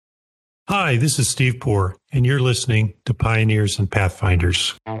Hi, this is Steve Poore, and you're listening to Pioneers and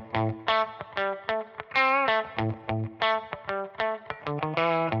Pathfinders.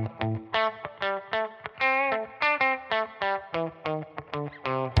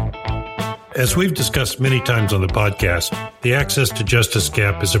 As we've discussed many times on the podcast, the access to justice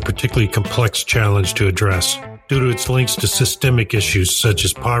gap is a particularly complex challenge to address due to its links to systemic issues such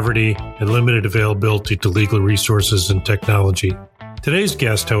as poverty and limited availability to legal resources and technology. Today's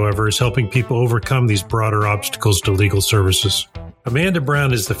guest, however, is helping people overcome these broader obstacles to legal services. Amanda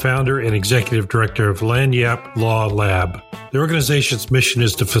Brown is the founder and executive director of Lagniappe Law Lab. The organization's mission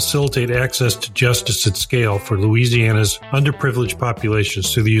is to facilitate access to justice at scale for Louisiana's underprivileged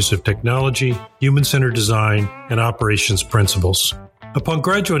populations through the use of technology, human-centered design, and operations principles. Upon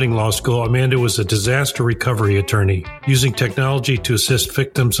graduating law school, Amanda was a disaster recovery attorney, using technology to assist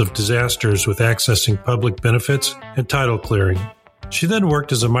victims of disasters with accessing public benefits and title clearing. She then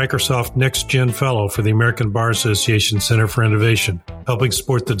worked as a Microsoft NextGen Fellow for the American Bar Association Center for Innovation, helping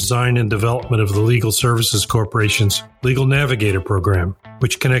support the design and development of the Legal Services Corporation's Legal Navigator program,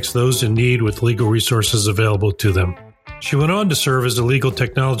 which connects those in need with legal resources available to them. She went on to serve as a legal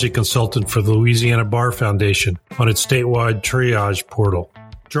technology consultant for the Louisiana Bar Foundation on its statewide triage portal.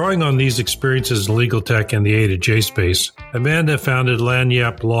 Drawing on these experiences in legal tech and the A to J space, Amanda founded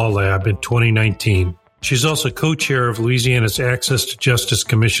Lagniappe Law Lab in 2019. She's also co-chair of Louisiana's Access to Justice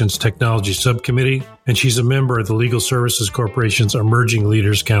Commission's Technology Subcommittee, and she's a member of the Legal Services Corporation's Emerging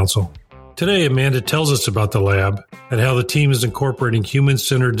Leaders Council. Today, Amanda tells us about the lab and how the team is incorporating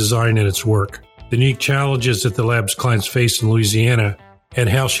human-centered design in its work, the unique challenges that the lab's clients face in Louisiana, and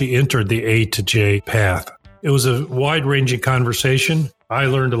how she entered the A to J path. It was a wide-ranging conversation. I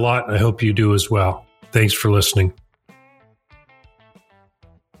learned a lot, and I hope you do as well. Thanks for listening.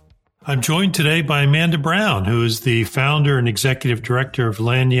 I'm joined today by Amanda Brown, who is the founder and executive director of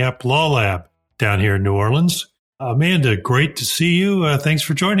Lagniappe Law Lab down here in New Orleans. Amanda, great to see you. Thanks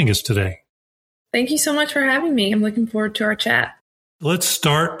for joining us today. Thank you so much for having me. I'm looking forward to our chat. Let's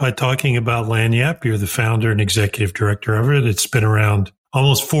start by talking about Lagniappe. You're the founder and executive director of it. It's been around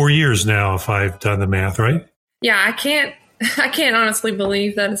almost 4 years now, if I've done the math right. Yeah, I can't honestly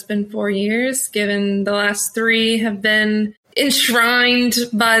believe that it's been 4 years, given the last 3 have been enshrined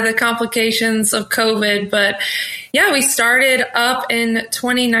by the complications of COVID. But yeah, we started up in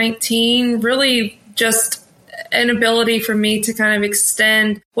 2019, really just an ability for me to kind of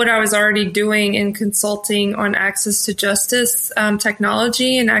extend what I was already doing in consulting on access to justice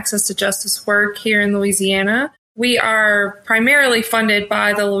technology and access to justice work here in Louisiana. We are primarily funded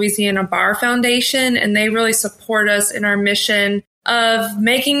by the Louisiana Bar Foundation, and they really support us in our mission of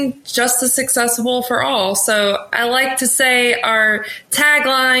making justice accessible for all. So I like to say our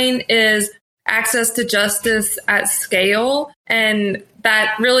tagline is access to justice at scale. And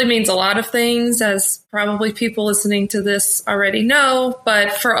that really means a lot of things, as probably people listening to this already know.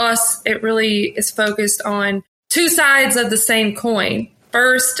 But for us, it really is focused on 2 sides of the same coin.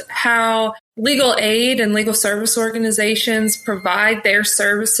 First, how legal aid and legal service organizations provide their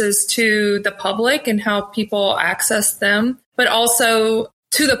services to the public and how people access them, but also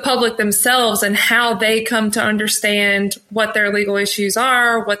to the public themselves and how they come to understand what their legal issues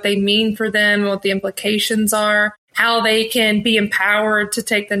are, what they mean for them, what the implications are, how they can be empowered to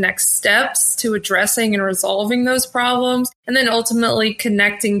take the next steps to addressing and resolving those problems, and then ultimately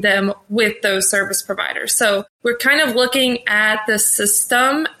connecting them with those service providers. So we're kind of looking at the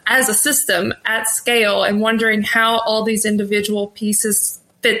system as a system at scale and wondering how all these individual pieces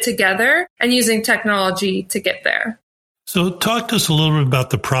fit together and using technology to get there. So talk to us a little bit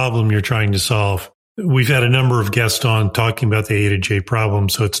about the problem you're trying to solve. We've had a number of guests on talking about the A to J problem,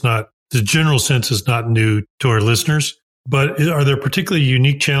 so it's not, the general sense is not new to our listeners, but are there particularly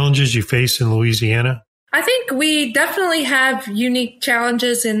unique challenges you face in Louisiana? I think we definitely have unique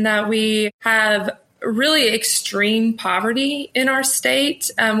challenges in that we have really extreme poverty in our state.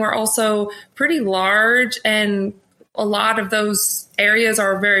 We're also pretty large, and a lot of those areas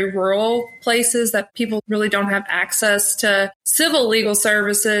are very rural places that people really don't have access to civil legal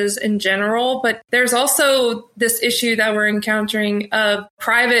services in general. But there's also this issue that we're encountering of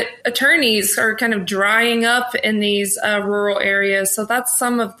private attorneys are kind of drying up in these rural areas. So that's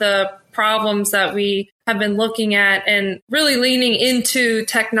some of the problems that we have been looking at and really leaning into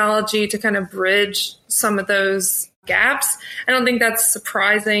technology to kind of bridge some of those gaps. I don't think that's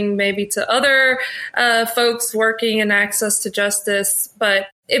surprising maybe to other folks working in access to justice, but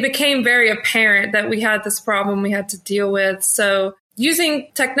it became very apparent that we had this problem we had to deal with. So using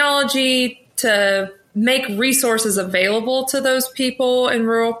technology to make resources available to those people in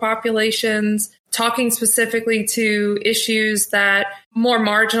rural populations, talking specifically to issues that more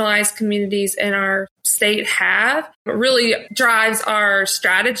marginalized communities in our state have. It really drives our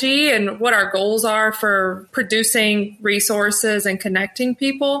strategy and what our goals are for producing resources and connecting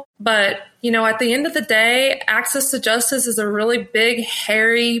people. But, at the end of the day, access to justice is a really big,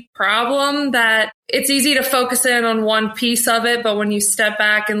 hairy problem that it's easy to focus in on one piece of it. But when you step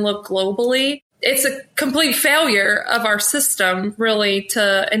back and look globally, it's a complete failure of our system, really,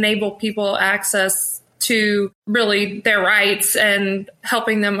 to enable people access to really their rights and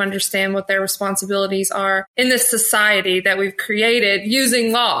helping them understand what their responsibilities are in this society that we've created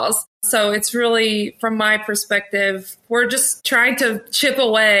using laws. So it's really, from my perspective, we're just trying to chip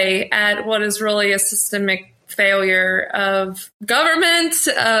away at what is really a systemic failure of government,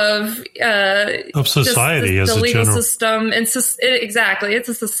 of society as the a legal general system. And exactly, it's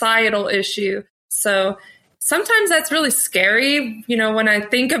a societal issue. So sometimes that's really scary, when I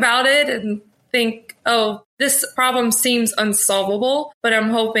think about it and think, oh, this problem seems unsolvable. But I'm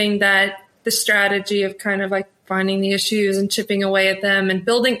hoping that the strategy of kind of like finding the issues and chipping away at them and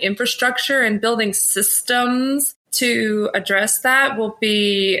building infrastructure and building systems to address that will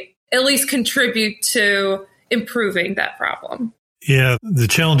be at least contribute to improving that problem. Yeah, the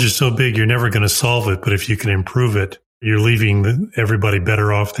challenge is so big, you're never going to solve it. But if you can improve it, you're leaving everybody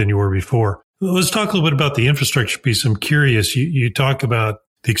better off than you were before. Let's talk a little bit about the infrastructure piece. I'm curious. You talk about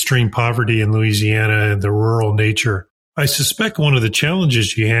the extreme poverty in Louisiana and the rural nature. I suspect one of the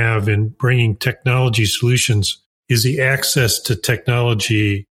challenges you have in bringing technology solutions is the access to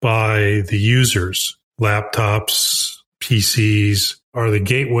technology by the users. Laptops, PCs are the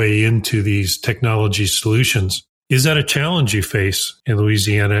gateway into these technology solutions. Is that a challenge you face in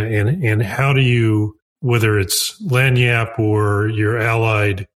Louisiana? And how do you, whether it's Lagniappe or your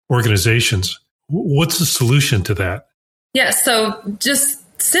allied organizations, what's the solution to that? Yes. So just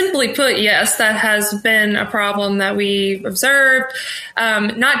simply put, yes, that has been a problem that we've observed.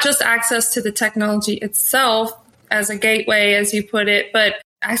 Not just access to the technology itself as a gateway, as you put it, but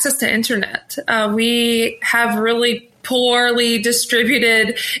access to internet. We have really poorly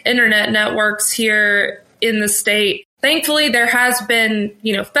distributed internet networks here in the state. Thankfully, there has been,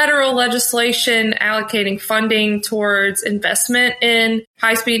 federal legislation allocating funding towards investment in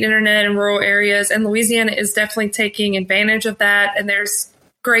high-speed internet in rural areas, and Louisiana is definitely taking advantage of that. And there's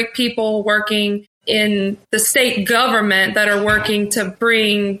great people working in the state government that are working to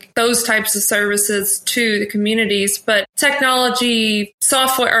bring those types of services to the communities. But technology,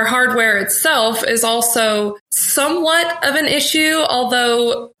 software or hardware itself is also somewhat of an issue,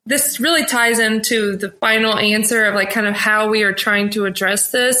 although this really ties into the final answer of kind of how we are trying to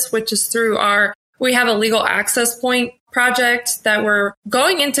address this, which is through we have a legal access point project that we're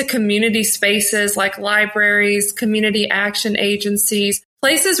going into community spaces like libraries, community action agencies,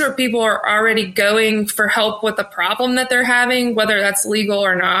 places where people are already going for help with a problem that they're having, whether that's legal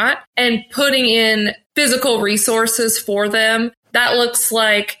or not, and putting in physical resources for them. That looks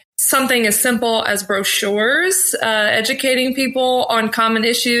like something as simple as brochures, educating people on common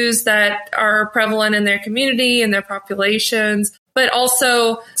issues that are prevalent in their community and their populations, but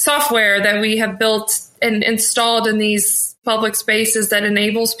also software that we have built and installed in these public spaces that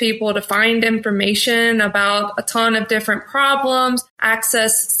enables people to find information about a ton of different problems,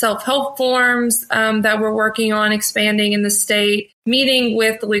 access self-help forms that we're working on expanding in the state, meeting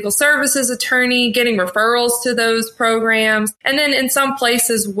with the legal services attorney, getting referrals to those programs, and then in some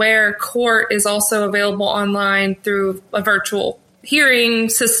places where court is also available online through a virtual hearing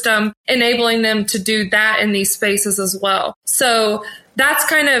system, enabling them to do that in these spaces as well. So that's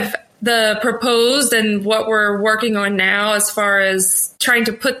kind of the proposed and what we're working on now as far as trying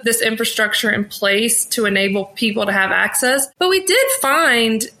to put this infrastructure in place to enable people to have access. But we did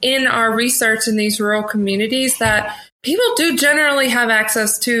find in our research in these rural communities that people do generally have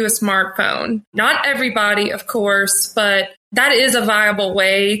access to a smartphone. Not everybody, of course, but that is a viable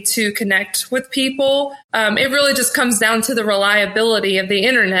way to connect with people. It really just comes down to the reliability of the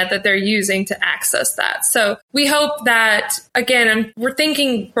internet that they're using to access that. So we hope that, again, we're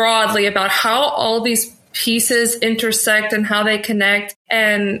thinking broadly about how all these pieces intersect and how they connect.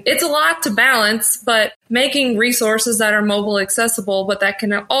 And it's a lot to balance, but making resources that are mobile accessible, but that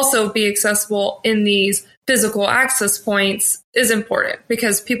can also be accessible in these physical access points is important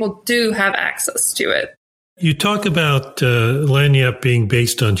because people do have access to it. You talk about Lagniappe being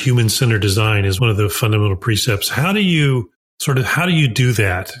based on human-centered design as one of the fundamental precepts. How do you do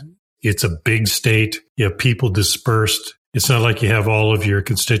that? It's a big state. You have people dispersed. It's not like you have all of your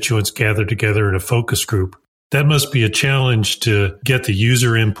constituents gathered together in a focus group. That must be a challenge to get the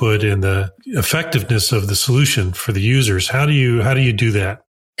user input and the effectiveness of the solution for the users. How do you do that?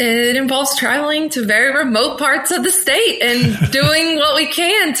 It involves traveling to very remote parts of the state and doing what we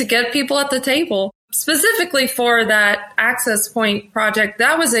can to get people at the table. Specifically for that access point project,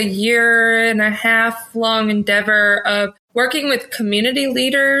 that was a 1.5 year long endeavor of working with community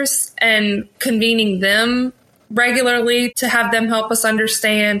leaders and convening them regularly to have them help us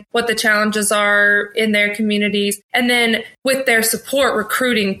understand what the challenges are in their communities. And then with their support,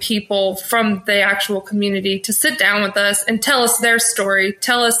 recruiting people from the actual community to sit down with us and tell us their story,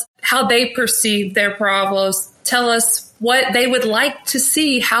 tell us how they perceive their problems, tell us what they would like to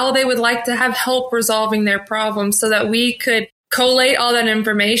see, how they would like to have help resolving their problems so that we could collate all that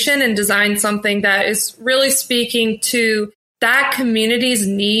information and design something that is really speaking to that community's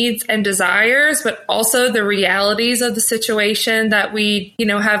needs and desires, but also the realities of the situation that we,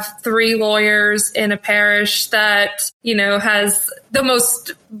 have 3 lawyers in a parish that, has the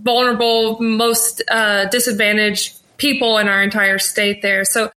most vulnerable, most disadvantaged people in our entire state there.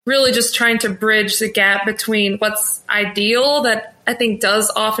 So really just trying to bridge the gap between what's ideal that I think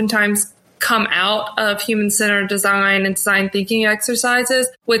does oftentimes come out of human-centered design and design thinking exercises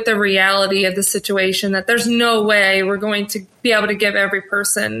with the reality of the situation that there's no way we're going to be able to give every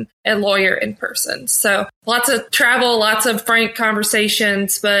person a lawyer in person. So lots of travel, lots of frank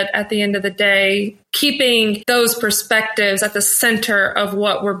conversations, but at the end of the day, keeping those perspectives at the center of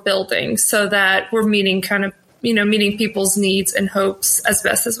what we're building so that we're meeting people's needs and hopes as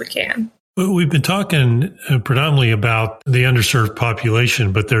best as we can. We've been talking predominantly about the underserved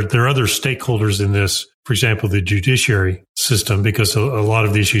population, but there are other stakeholders in this, for example, the judiciary system, because a lot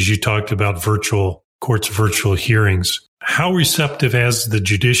of the issues you talked about, virtual courts, virtual hearings. How receptive has the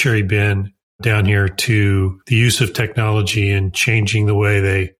judiciary been down here to the use of technology and changing the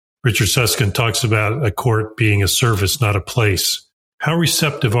way Richard Susskind talks about a court being a service, not a place. How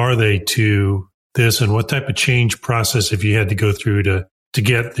receptive are they to this, and what type of change process have you had to go through to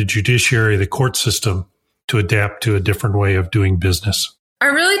get the judiciary, the court system, to adapt to a different way of doing business? I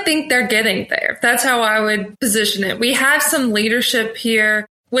really think they're getting there. That's how I would position it. We have some leadership here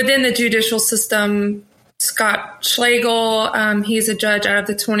within the judicial system. Scott Schlegel, he's a judge out of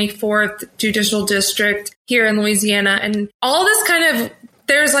the 24th Judicial District here in Louisiana. And all this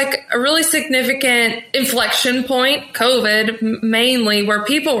there's like a really significant inflection point, COVID mainly, where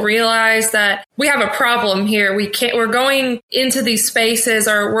people realize that we have a problem here. We're going into these spaces,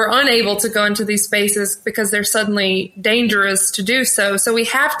 or we're unable to go into these spaces because they're suddenly dangerous to do so. So we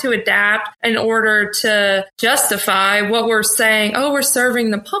have to adapt in order to justify what we're saying. Oh, we're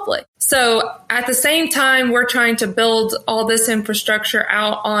serving the public. So at the same time, we're trying to build all this infrastructure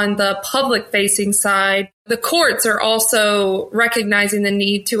out on the public facing side. The courts are also recognizing the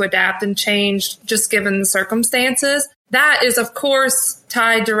need to adapt and change just given the circumstances. That is, of course,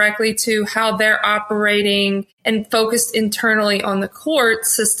 tied directly to how they're operating and focused internally on the court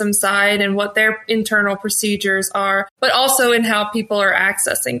system side and what their internal procedures are, but also in how people are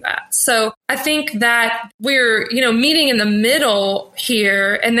accessing that. So I think that we're, meeting in the middle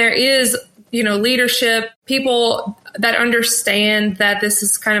here, and there is, leadership, people that understand that this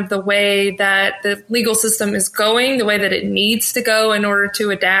is kind of the way that the legal system is going, the way that it needs to go in order to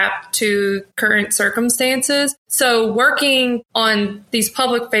adapt to current circumstances. So working on these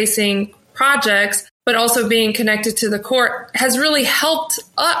public-facing projects, but also being connected to the court, has really helped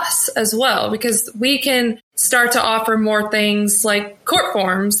us as well, because we can start to offer more things like court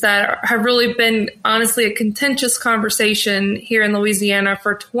forms that have really been honestly a contentious conversation here in Louisiana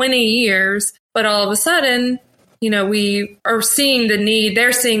for 20 years. But all of a sudden, we are seeing the need,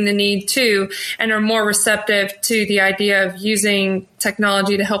 they're seeing the need too, and are more receptive to the idea of using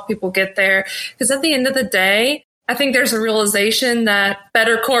technology to help people get there. Because at the end of the day, I think there's a realization that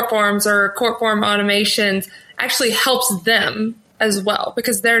better court forms or court form automations actually helps them as well,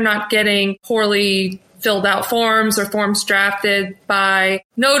 because they're not getting poorly filled out forms or forms drafted by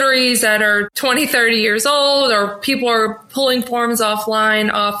notaries that are 20, 30 years old, or people are pulling forms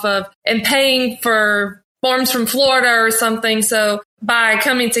offline and paying for forms from Florida or something. So by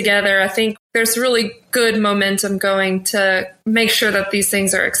coming together, I think there's really good momentum going to make sure that these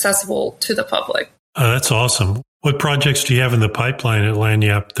things are accessible to the public. That's awesome. What projects do you have in the pipeline at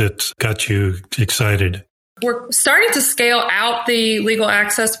Lagniappe that got you excited? We're starting to scale out the Legal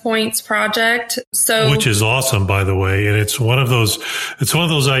Access Points project. Which is awesome, by the way. And it's one of those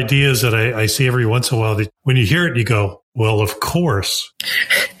ideas that I see every once in a while that when you hear it, you go, well, of course.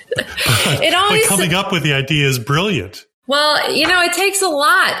 But coming up with the idea is brilliant. Well, it takes a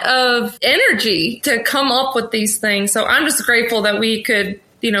lot of energy to come up with these things. So I'm just grateful that we could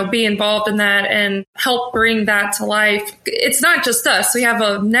be involved in that and help bring that to life. It's not just us. We have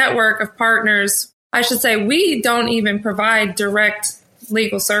a network of partners. I should say we don't even provide direct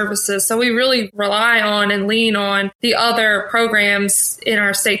legal services. So we really rely on and lean on the other programs in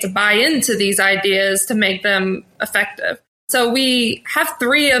our state to buy into these ideas to make them effective. So we have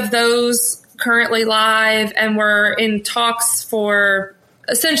 3 of those currently live, and we're in talks for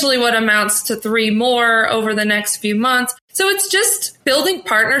essentially what amounts to 3 more over the next few months. So it's just building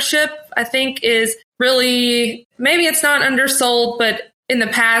partnership, I think, is really, maybe it's not undersold, but in the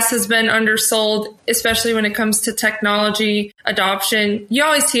past has been undersold, especially when it comes to technology adoption. You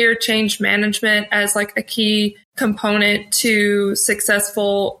always hear change management as like a key component to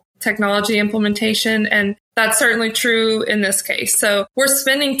successful technology implementation. And that's certainly true in this case. So we're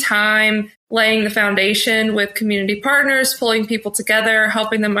spending time laying the foundation with community partners, pulling people together,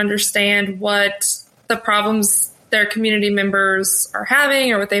 helping them understand what the problems their community members are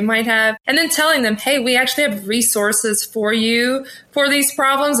having or what they might have, and then telling them, hey, we actually have resources for you for these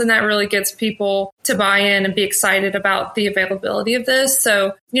problems. And that really gets people to buy in and be excited about the availability of this.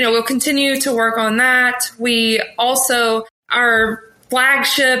 So, we'll continue to work on that. We also, our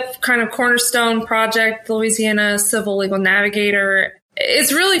flagship kind of cornerstone project, Louisiana Civil Legal Navigator,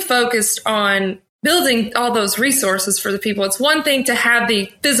 is really focused on building all those resources for the people. It's one thing to have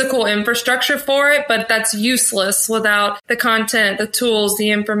the physical infrastructure for it, but that's useless without the content, the tools,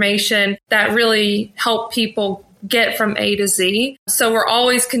 the information that really help people get from A to Z. So we're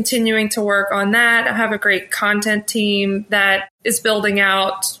always continuing to work on that. I have a great content team that is building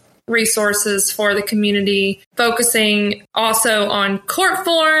out resources for the community, focusing also on court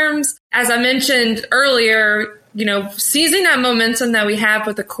forms. As I mentioned earlier, seizing that momentum that we have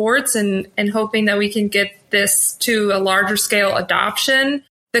with the courts and hoping that we can get this to a larger scale adoption.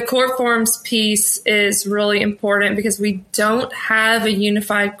 The court forms piece is really important because we don't have a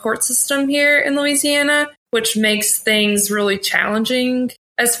unified court system here in Louisiana, which makes things really challenging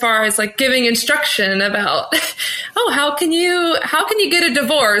as far as like giving instruction about, how can you get a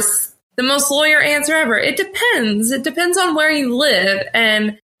divorce? The most lawyer answer ever. It depends. It depends on where you live.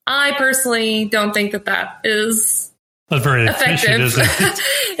 And I personally don't think that is not very effective. Efficient, is it?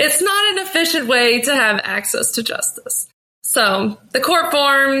 It's not an efficient way to have access to justice. So the court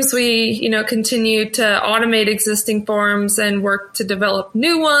forms, we, continue to automate existing forms and work to develop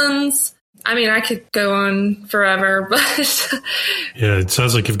new ones. I mean, I could go on forever, but yeah, it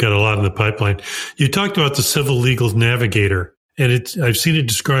sounds like you've got a lot in the pipeline. You talked about the Civil Legal Navigator, and I've seen it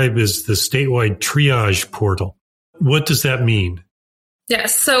described as the statewide triage portal. What does that mean?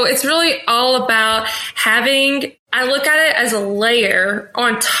 Yes. So it's really all about I look at it as a layer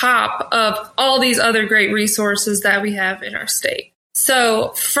on top of all these other great resources that we have in our state. So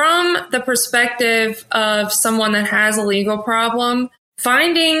from the perspective of someone that has a legal problem,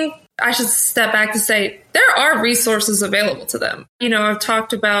 I should step back to say there are resources available to them. I've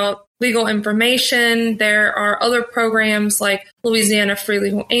talked about legal information. There are other programs like Louisiana Free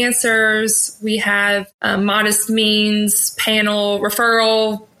Legal Answers. We have Modest Means panel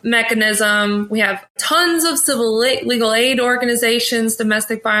referral mechanism. We have tons of civil legal aid organizations,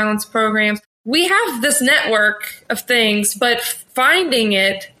 domestic violence programs. We have this network of things, but finding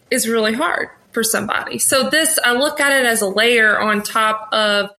it is really hard for somebody. So I look at it as a layer on top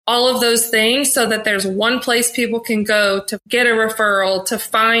of all of those things so that there's one place people can go to get a referral, to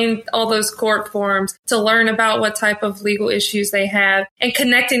find all those court forms, to learn about what type of legal issues they have, and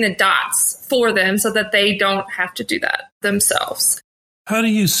connecting the dots for them so that they don't have to do that themselves. How do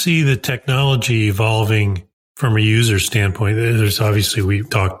you see the technology evolving from a user standpoint? There's obviously, we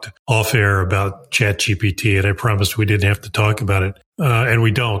talked off air about ChatGPT, and I promised we didn't have to talk about it, and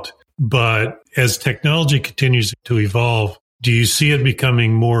we don't. But as technology continues to evolve, do you see it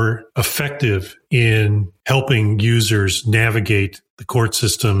becoming more effective in helping users navigate the court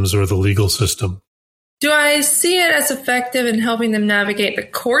systems or the legal system? Do I see it as effective in helping them navigate the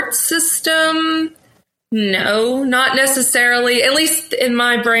court system? No, not necessarily. At least in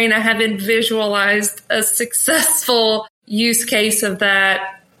my brain, I haven't visualized a successful use case of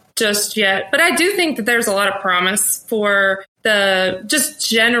that just yet. But I do think that there's a lot of promise for the just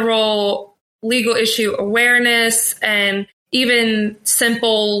general legal issue awareness and even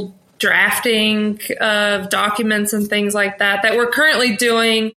simple drafting of documents and things like that we're currently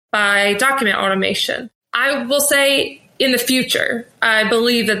doing by document automation. I will say in the future, I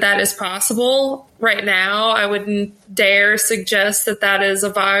believe that is possible. Right now, I wouldn't dare suggest that is a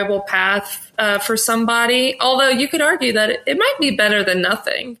viable path for somebody, although you could argue that it might be better than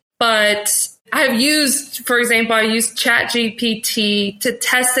nothing. But I used ChatGPT to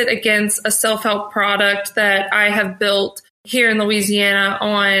test it against a self-help product that I have built here in Louisiana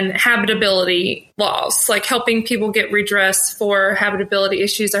on habitability laws, like helping people get redress for habitability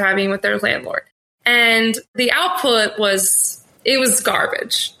issues they're having with their landlord. And the output was it was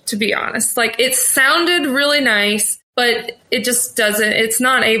garbage, to be honest. Like, it sounded really nice, but it just doesn't, it's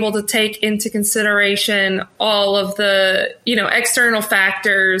not able to take into consideration all of the, external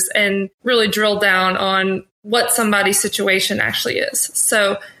factors and really drill down on what somebody's situation actually is.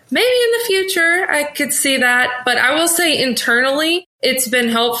 So maybe in the future I could see that, but I will say internally, it's been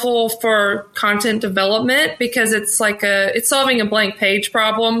helpful for content development because it's it's solving a blank page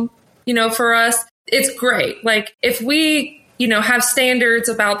problem, for us. It's great. Like, if we have standards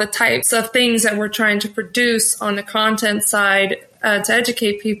about the types of things that we're trying to produce on the content side to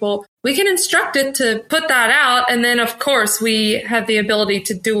educate people, we can instruct it to put that out. And then, of course, we have the ability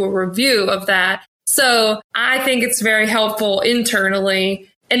to do a review of that. So I think it's very helpful internally.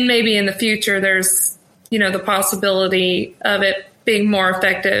 And maybe in the future, there's, the possibility of it being more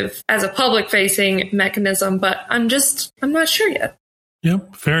effective as a public-facing mechanism. But I'm not sure yet.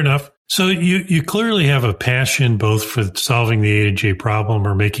 Yep, fair enough. So you clearly have a passion both for solving the A to J problem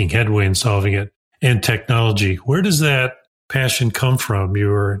or making headway in solving it and technology. Where does that passion come from? You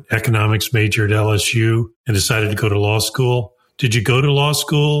were an economics major at LSU and decided to go to law school. Did you go to law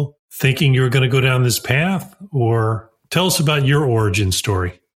school thinking you were going to go down this path? Or tell us about your origin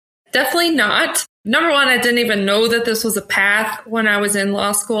story. Definitely not. Number one, I didn't even know that this was a path when I was in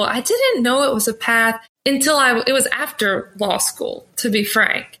law school. I didn't know it was a path until it was after law school, to be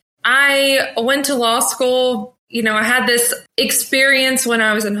frank. I went to law school. I had this experience when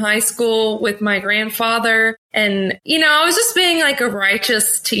I was in high school with my grandfather. And, I was just being like a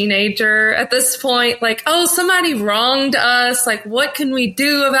righteous teenager at this point. Like, oh, somebody wronged us. Like, what can we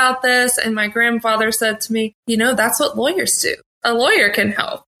do about this? And my grandfather said to me, that's what lawyers do. A lawyer can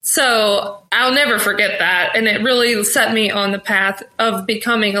help. So I'll never forget that. And it really set me on the path of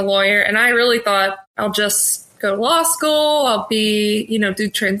becoming a lawyer. And I really thought I'll just go to law school. I'll be, do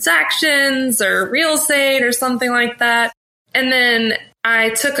transactions or real estate or something like that. And then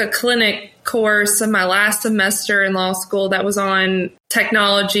I took a clinic course in my last semester in law school that was on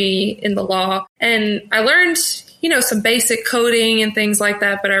technology in the law. And I learned, some basic coding and things like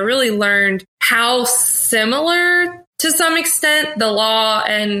that. But I really learned how similar to some extent the law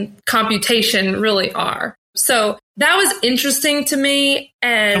and computation really are. So that was interesting to me.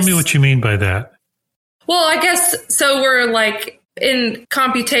 Tell me what you mean by that. Well, I guess, so we're like in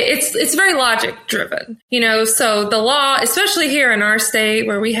computation, it's very logic driven, so the law, especially here in our state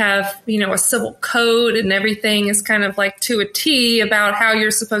where we have, a civil code and everything is kind of like to a T about how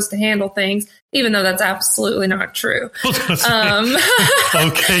you're supposed to handle things, even though that's absolutely not true.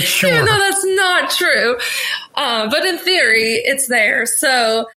 Okay, sure. Even though that's not true. But in theory, it's there.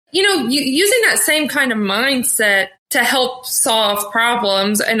 So, using that same kind of mindset to help solve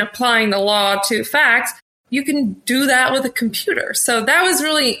problems and applying the law to facts, you can do that with a computer. So that was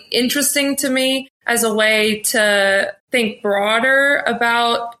really interesting to me as a way to think broader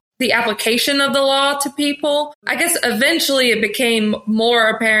about the application of the law to people. I guess eventually it became more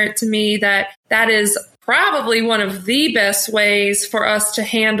apparent to me that that is probably one of the best ways for us to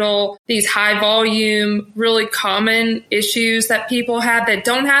handle these high volume, really common issues that people have that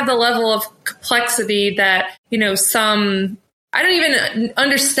don't have the level of complexity that, I don't even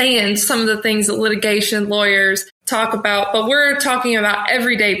understand some of the things that litigation lawyers talk about, but we're talking about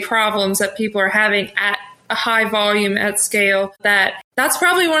everyday problems that people are having at a high volume at scale. That's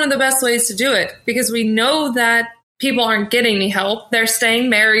probably one of the best ways to do it because we know that people aren't getting any help. They're staying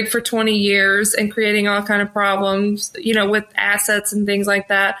married for 20 years and creating all kind of problems, with assets and things like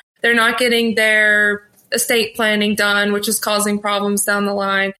that. They're not getting their estate planning done, which is causing problems down the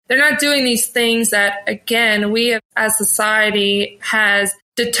line. They're not doing these things that, again, we as society has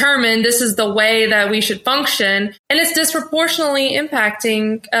determined this is the way that we should function. And it's disproportionately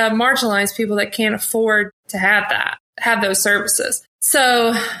impacting marginalized people that can't afford to have those services.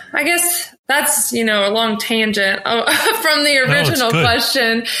 So I guess that's, a long tangent from the original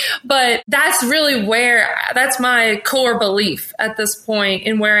question, but that's really that's my core belief at this point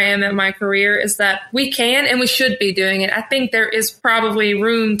in where I am in my career is that we can and we should be doing it. I think there is probably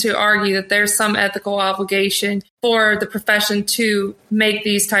room to argue that there's some ethical obligation for the profession to make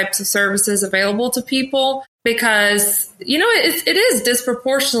these types of services available to people because, it is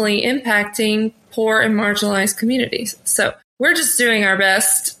disproportionately impacting poor and marginalized communities. So we're just doing our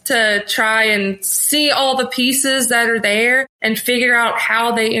best to try and see all the pieces that are there and figure out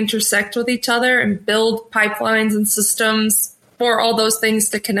how they intersect with each other and build pipelines and systems for all those things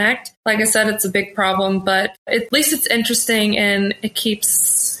to connect. Like I said, it's a big problem, but at least it's interesting and it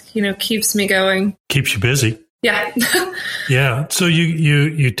keeps me going. Keeps you busy. Yeah. Yeah. So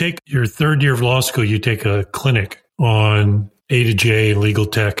you take your third year of law school, you take a clinic on A to J legal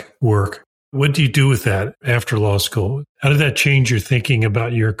tech work. What do you do with that after law school? How did that change your thinking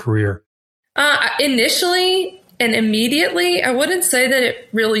about your career? Initially and immediately, I wouldn't say that it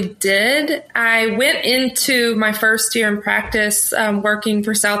really did. I went into my first year in practice working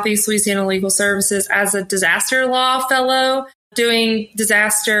for Southeast Louisiana Legal Services as a disaster law fellow, doing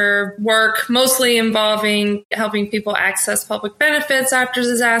disaster work, mostly involving helping people access public benefits after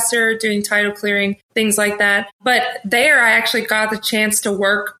disaster, doing title clearing, things like that. But there I actually got the chance to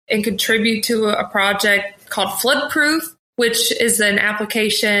work and contribute to a project called Floodproof, which is an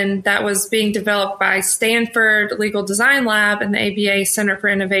application that was being developed by Stanford Legal Design Lab and the ABA Center for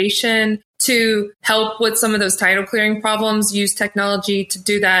Innovation to help with some of those title clearing problems, use technology to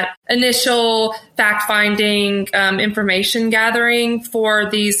do that initial fact-finding, information gathering for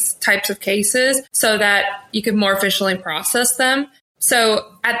these types of cases so that you could more efficiently process them. So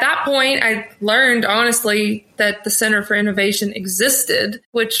at that point, I learned, honestly, that the Center for Innovation existed,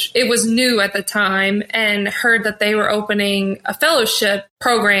 which it was new at the time, and heard that they were opening a fellowship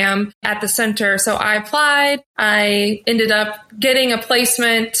program at the center. So I applied. I ended up getting a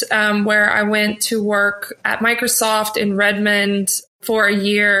placement where I went to work at Microsoft in Redmond for a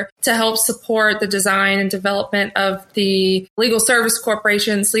year to help support the design and development of the Legal Service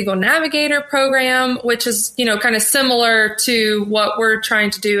Corporation's Legal Navigator program, which is, kind of similar to what we're trying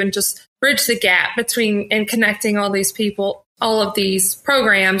to do and just bridge the gap between and connecting all these people, all of these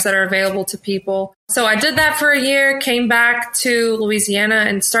programs that are available to people. So I did that for a year, came back to Louisiana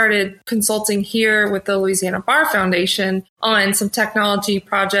and started consulting here with the Louisiana Bar Foundation on some technology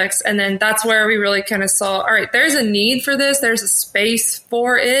projects. And then that's where we really kind of saw, all right, there's a need for this. There's a space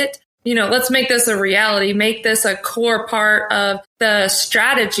for it. Let's make this a reality, make this a core part of the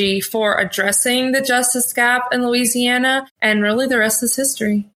strategy for addressing the justice gap in Louisiana. And really the rest is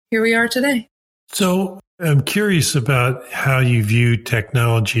history. Here we are today. So I'm curious about how you view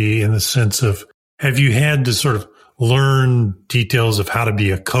technology in the sense of, have you had to sort of learn details of how to be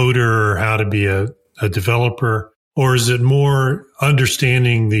a coder or how to be a developer? Or is it more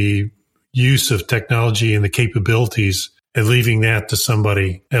understanding the use of technology and the capabilities and leaving that to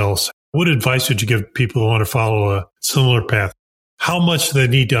somebody else? What advice would you give people who want to follow a similar path? How much do they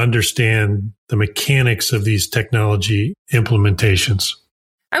need to understand the mechanics of these technology implementations?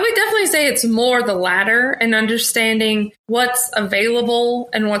 I would definitely say it's more the latter and understanding what's available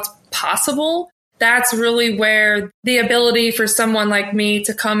and what's possible. That's really where the ability for someone like me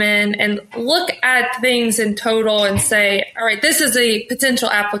to come in and look at things in total and say, all right, this is a potential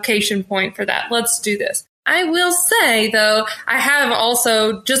application point for that. Let's do this. I will say, though, I have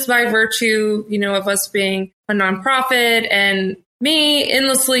also, just by virtue, of us being a nonprofit and me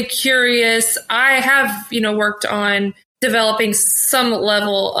endlessly curious, I have, worked on developing some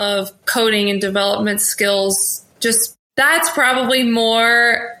level of coding and development skills. Just that's probably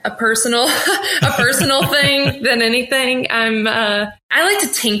more a personal thing than anything. I like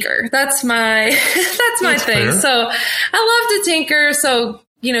to tinker. That's my thing. Fair. So I love to tinker. So,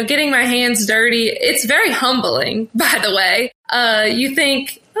 getting my hands dirty, it's very humbling, by the way. You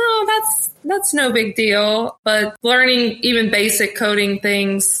think, oh, that's no big deal. But learning even basic coding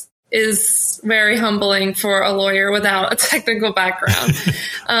things is very humbling for a lawyer without a technical background.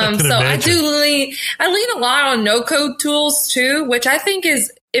 I lean a lot on no-code tools too, which I think is,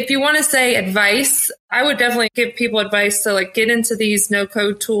 if you want to say advice, I would definitely give people advice to get into these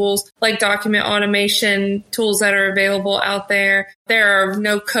no-code tools, like document automation tools that are available out there. There are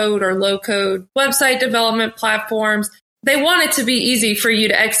no-code or low-code website development platforms. They want it to be easy for you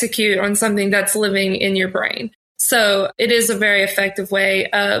to execute on something that's living in your brain. So it is a very effective way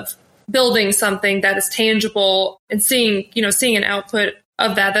of building something that is tangible and seeing an output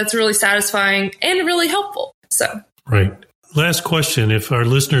of that's really satisfying and really helpful. So, right. Last question. If our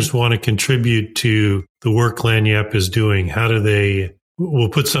listeners want to contribute to the work Lagniappe is doing, how do they, we'll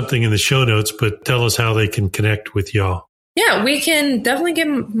put something in the show notes, but tell us how they can connect with y'all. Yeah, we can definitely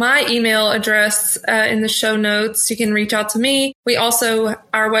give my email address in the show notes. You can reach out to me. We also,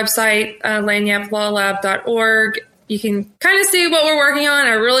 our website, lagniappelawlab.org. You can kind of see what we're working on.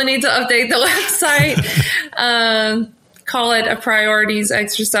 I really need to update the website. Call it a priorities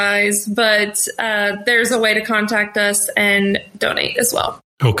exercise, but there's a way to contact us and donate as well.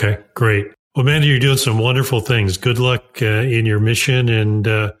 Okay, great. Well, Amanda, you're doing some wonderful things. Good luck in your mission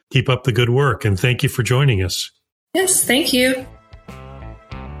and keep up the good work. And thank you for joining us. Yes, thank you.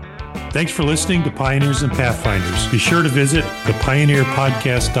 Thanks for listening to Pioneers and Pathfinders. Be sure to visit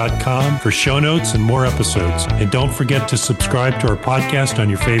thepioneerpodcast.com for show notes and more episodes. And don't forget to subscribe to our podcast on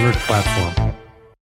your favorite platform.